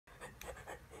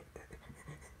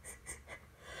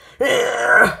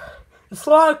It's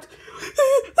locked.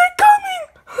 They're coming.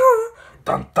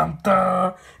 Dun dun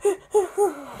dun.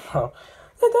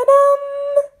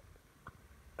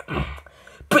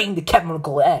 Bring the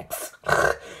chemical X.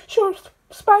 Sure,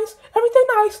 Spice. Everything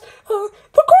nice. The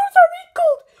cars are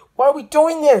wrinkled. Why are we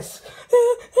doing this?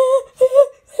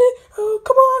 Oh,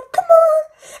 come on.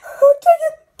 Oh,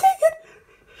 take it.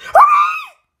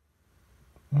 Hurry!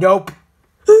 Nope.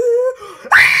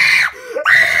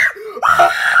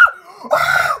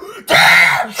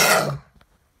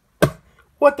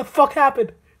 What the fuck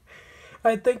happened?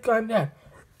 I think I'm dead.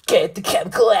 Get the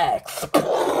chemical X.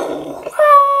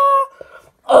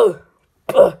 Oh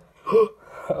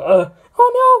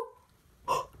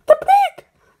no! The pig!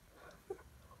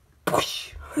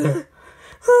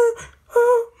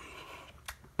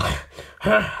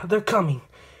 They're coming.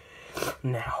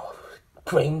 Now,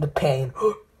 bring the pain.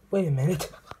 Wait a minute.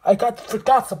 I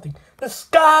forgot something. The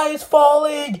sky is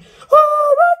falling!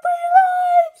 Oh, run for your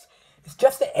lives! It's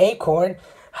just an acorn.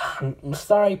 I'm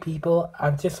sorry, people.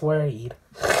 I'm just worried.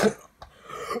 Ring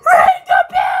the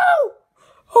bell!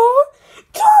 Oh,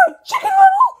 Chicken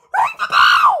Little! Ring the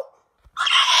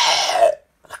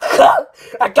bell!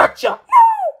 I gotcha!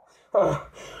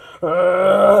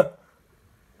 No!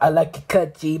 I like a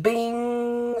cutchy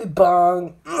bing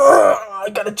bong. I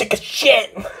gotta take a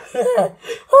shit.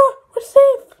 Oh, we're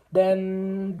safe.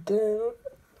 Then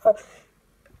ow.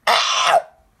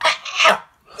 I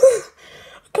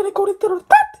gotta go to the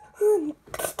bed and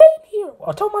stay here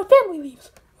until my family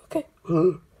leaves. Okay.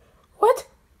 What?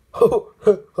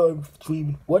 I'm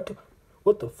dreaming. What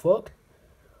the fuck?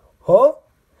 Huh?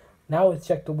 Now let's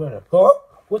check the weather. Huh?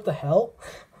 What the hell?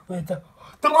 Wait, the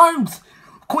alarms!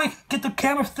 Quick, get the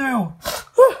camera through.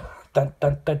 Dun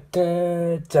dun dun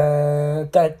dun dun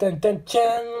dun dun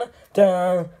dun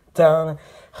dun dun.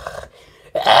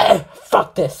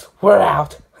 Fuck this. We're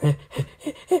out.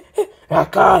 Oh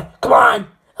God, come on.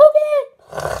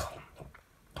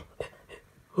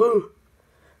 Okay.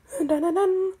 Dun, dun,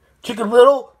 dun. Chicken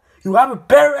Little, you have a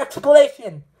better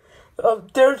explanation.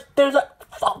 There's a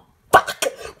fuck.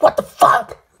 What the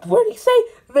fuck? What did he say?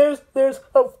 There's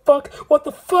a fuck. What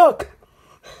the fuck?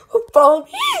 Follow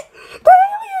me! The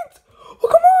aliens! Oh,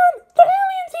 come on! The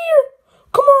aliens here!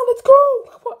 Come on, let's go!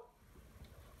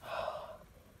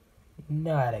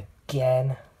 Not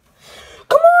again.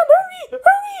 Come on, hurry!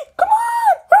 Come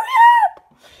on! Hurry up!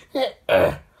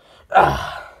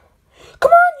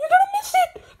 Come on, you're gonna miss it!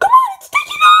 Come on, it's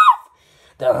taking off!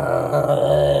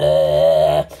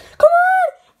 Come on!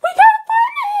 We gotta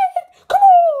find it! Come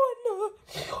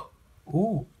on!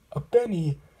 Ooh, a penny.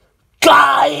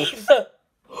 Guys!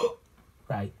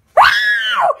 Right. Come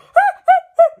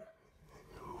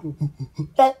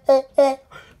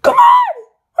on!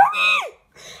 Hurry!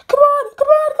 Come on!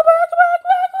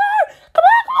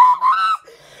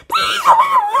 Please,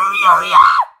 hurry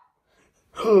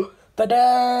up!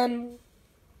 Ta-da!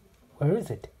 Where is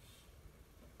it?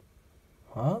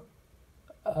 Huh?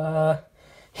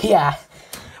 Yeah.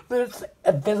 There's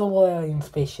a visible alien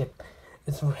spaceship.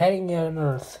 It's heading in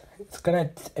Earth. It's gonna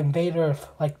invade Earth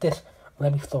like this.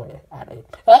 Let me throw it at it.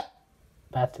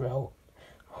 Bad throw.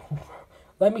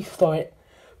 Let me throw it.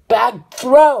 Bad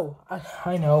throw!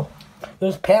 I know.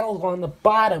 There's panels on the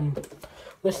bottom.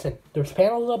 Listen, there's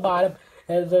panels on the bottom,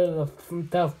 and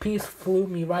the piece flew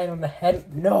me right on the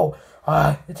head. No!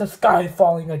 It's a sky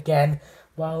falling again.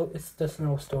 Well, it's the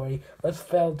snow story. Let's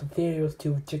fail the videos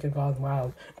to Chicken Gone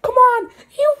Wild. Come on!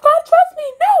 You gotta trust me!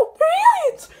 No! They're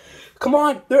aliens! Come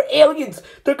on, they're aliens.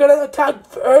 They're gonna attack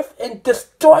Earth and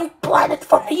destroy planets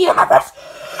from the universe.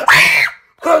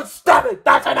 Stop it,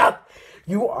 that's enough.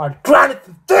 You are grounded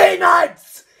for 3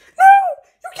 nights. No,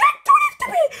 you can't do this to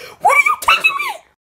me.